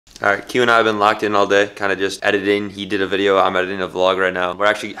Alright, Q and I have been locked in all day, kind of just editing. He did a video, I'm editing a vlog right now. We're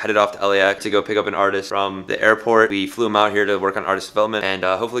actually headed off to LAX to go pick up an artist from the airport. We flew him out here to work on artist development, and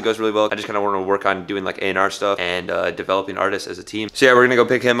hopefully it goes really well. I just kind of want to work on doing like A&R stuff and developing artists as a team. So yeah, we're gonna go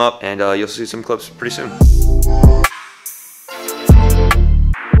pick him up, and you'll see some clips pretty soon.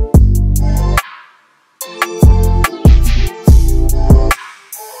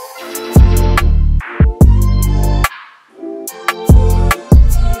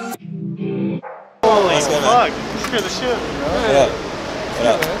 Fuck, you scared the shit out of me, bro. What up? What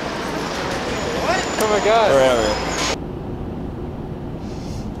up? What? Oh my god.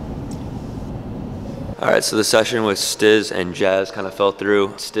 Alright, so the session with Stiz and Jazz kind of fell through.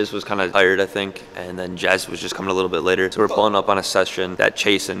 Stiz was kind of tired, I think, and then Jazz was just coming a little bit later. So we're pulling up on a session that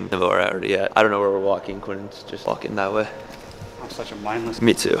Chase and Nivo are already at. I don't know where we're walking. Quinn's just walking that way. I'm such a mindless.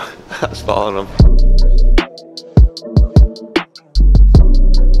 Me too. I was following him.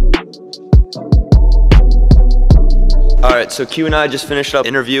 Alright, so Q and I just finished up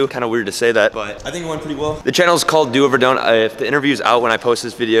interview. Kind of weird to say that, but I think it went pretty well. The channel's called Do Over Don't. If the interview's out when I post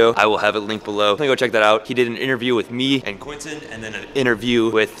this video, I will have it linked below. Go check that out. He did an interview with me and Quentin, and then an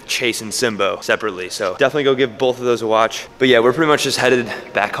interview with Chase and Simbo separately. So definitely go give both of those a watch. But yeah, we're pretty much just headed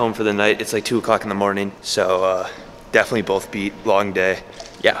back home for the night. It's like 2 o'clock in the morning. So definitely both beat. Long day.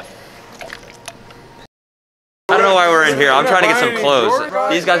 Yeah. I don't know why we're in here. I'm trying to get some clothes.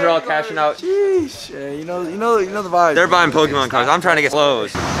 These guys are all cashing out. Sheesh, yeah, you know the vibe. They're buying Pokemon cards. I'm trying to get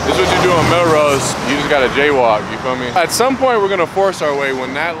clothes. This is what you do on Melrose. You just gotta jaywalk, you feel me? At some point, we're gonna force our way.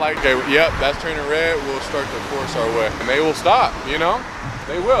 When that light, okay, yep, that's turning red, we'll start to force our way. And they will stop, you know?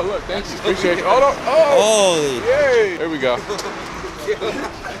 They will, look, thank you, appreciate you. Hold on, oh, yay, there we go.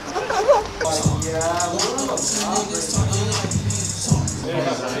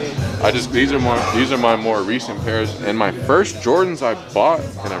 These are my more recent pairs, and my first Jordans I bought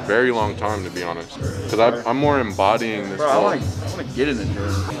in a very long time, to be honest, because I'm more embodying this. Bro, I want to get in the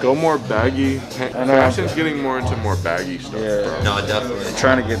Jordans. Go more baggy. Fashion's getting more into more baggy stuff. Yeah, bro. No, definitely. I'm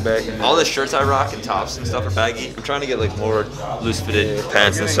trying to get back in. All the shirts I rock and tops and stuff are baggy. I'm trying to get like more loose-fitted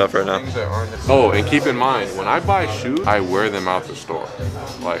pants and stuff right now. Oh, and keep in mind, when I buy shoes, I wear them out the store.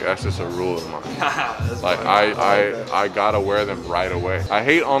 Like that's just a rule of mine. Like I gotta wear them right away. I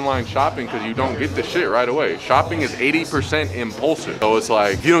hate online shopping because you don't get the shit right away. Shopping is 80% impulsive. So it's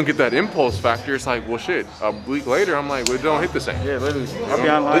like, if you don't get that impulse factor, it's like, well shit, a week later, I'm like, well, it don't hit the same. Yeah, literally. I'll be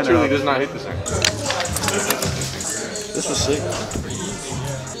online. Literally does not hit the same. This was sick.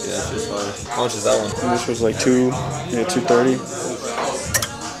 Yeah, it's just fine. How much is that one? This was like $230.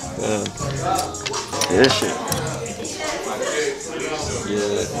 Yeah, this shit. Yeah,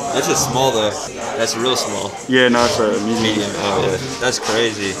 that's just small though. That's real small. Yeah, no, it's a medium. Oh yeah, that's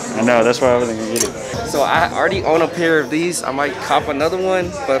crazy. I know, that's why I wasn't gonna get it. So I already own a pair of these. I might cop another one,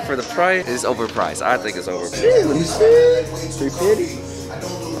 but for the price, it's overpriced. I think it's overpriced. Let me see. 350.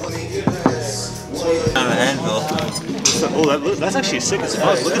 Kind of an anvil. Oh, that's actually sick as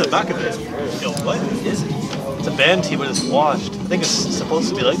fuck. Look at the back of it. Yo, what is it? It's a band tee, but it's washed. I think it's supposed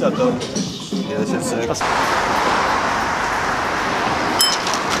to be like that though. Yeah, this shit's sick.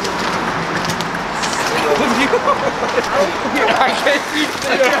 I can't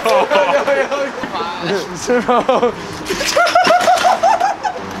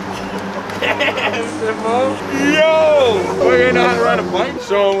Yo! Oh, you know how to ride a bike?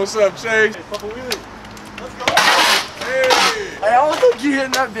 Show him what's up, Chase. Hey! Hey, I was look you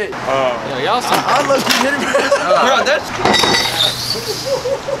hitting that bitch. y'all some. I look you hitting it. Bro, that's.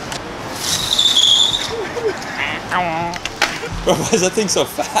 Bro, why is that thing so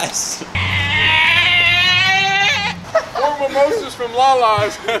fast? 4 mimosas from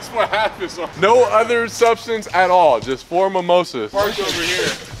Lala's, that's what happens. No other substance at all, just 4 mimosas. Parked over here.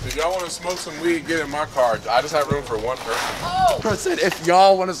 If y'all want to smoke some weed, get in my car. I just have room for 1 person. Bro said, if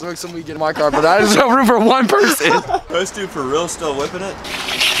y'all want to smoke some weed, get in my car, but I just have room for 1 person. This dude for real still whipping it?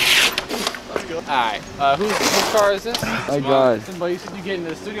 Alright, whose car is this? My God. Somebody said you get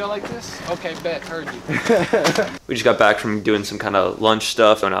into the studio like this? Okay, bet, heard you. We just got back from doing some kind of lunch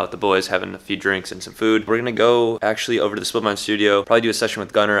stuff, going out with the boys, having a few drinks and some food. We're gonna go actually over to the Split Mind studio, probably do a session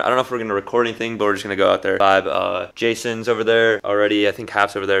with Gunner. I don't know if we're gonna record anything, but we're just gonna go out there. Vibe. Jason's over there already. I think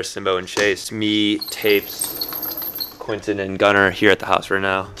Hap's over there, Simbo and Chase. It's me, Tapes, Quentin, and Gunner here at the house right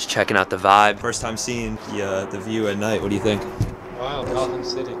now. Just checking out the vibe. First time seeing the view at night. What do you think? Wow, Gotham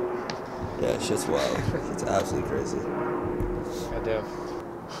City. Yeah, shit's wild. It's absolutely crazy. Goddamn.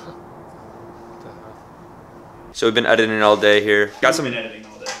 So we've been editing all day here. Got some. I've been editing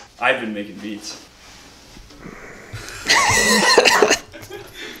all day. I've been making beats.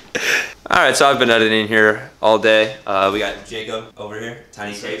 All right, so I've been editing here all day. We got Jacob over here,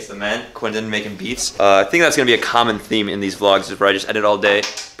 Tiny Cakes, the men, Quentin making beats. I think that's gonna be a common theme in these vlogs is where I just edit all day,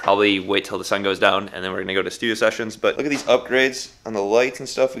 probably wait till the sun goes down, and then we're gonna go to studio sessions. But look at these upgrades on the lights and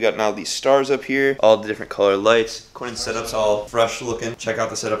stuff. We got now these stars up here, all the different color lights. Quentin's setup's all fresh looking. Check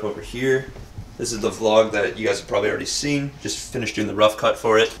out the setup over here. This is the vlog that you guys have probably already seen. Just finished doing the rough cut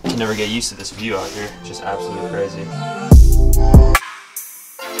for it. You can never get used to this view out here. It's just absolutely crazy.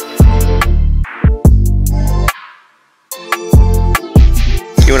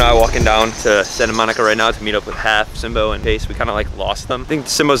 You and I are walking down to Santa Monica right now to meet up with Half, Simbo, and Pace. We kind of like lost them. I think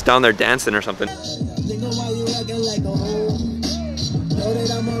Simbo's down there dancing or something.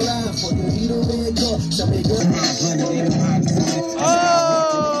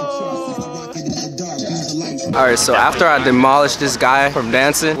 Alright, so after I demolished this guy from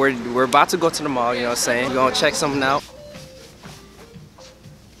dancing, we're about to go to the mall, you know what I'm saying? We're gonna check something out.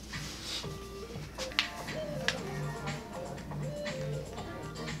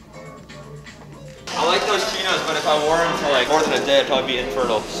 I like those chinos, but if I wore them for like more than a day, I'd probably be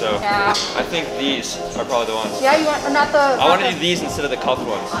infertile. So yeah. I think these are probably the ones. Yeah, you want, or not the... I want to do these instead of the cuffed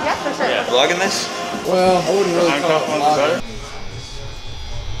ones. Yeah, for sure. Yeah. Vlogging this? Well, I wouldn't really call it vlogging.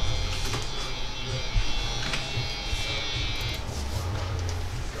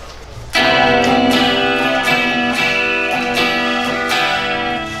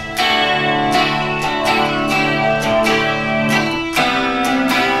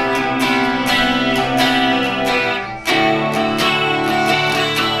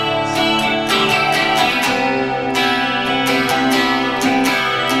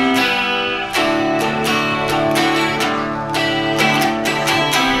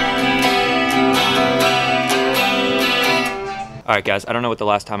 All right, guys, I don't know what the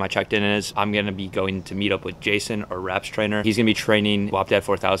last time I checked in is. I'm gonna be going to meet up with Jason, our raps trainer. He's gonna be training Gaupdad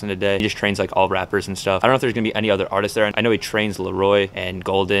 4000 today. He just trains like all rappers and stuff. I don't know if there's gonna be any other artists there. I know he trains Laroi and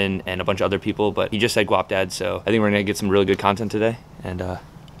Golden and a bunch of other people, but he just said Gaupdad, so I think we're gonna get some really good content today. And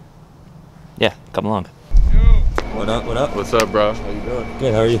yeah, come along. What up, what up? What's up, bro? How you doing?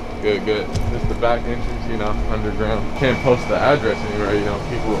 Good, how are you? Good, good. This is the back entrance, you know, underground. Can't post the address anywhere, you know,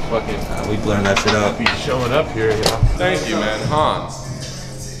 people will fucking... We blurring that shit out. Be showing up here, you know. Thank you, man. Hans,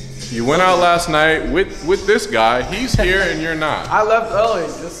 you went out last night with this guy. He's here and you're not. I left early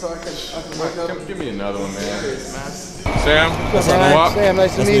just so I can wake up. Come, give me another one, man. Sam, What's up, man? Sam,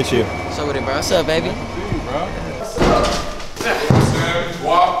 nice to meet you. So with it, bro. What's up, baby? See you, bro. Sam,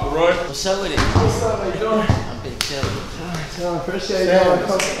 Wap, Laroi. What's up with it? What's up, how you doing? I'm big chilling. I appreciate it. I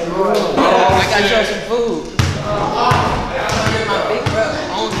got y'all some food. My big bro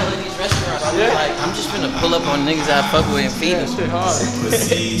owns all of these restaurants. I'm just gonna pull up on niggas that I fuck with and feed them.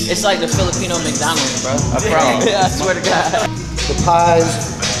 It's like the Filipino McDonald's, bro. I promise. I swear to God. The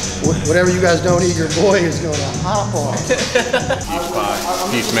pies, whatever you guys don't eat, your boy is going to hop on. Peach pie.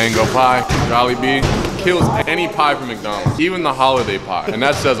 Peach mango pie. Jollibee kills any pie from McDonald's, even the holiday pie, and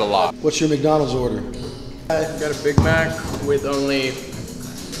that says a lot. What's your McDonald's order? I got a Big Mac with only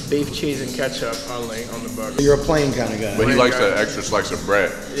beef, cheese, and ketchup only on the burger. You're a plain kind of guy. But he likes an extra slice of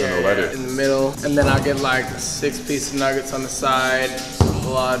bread and the lettuce. In the middle. And then I get like 6 pieces of nuggets on the side,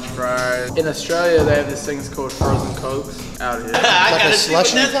 large fries. In Australia, they have these things called frozen cokes out here. Like a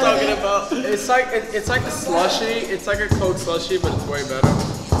slushy kind of thing? It's like a slushy. It's like a Coke slushy, but it's way better.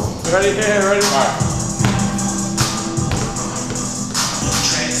 Ready? Yeah, ready? All right.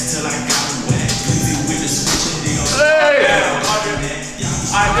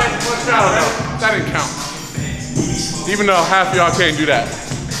 That didn't count. Even though half of y'all can't do that.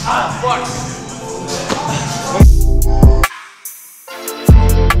 Ah, fuck.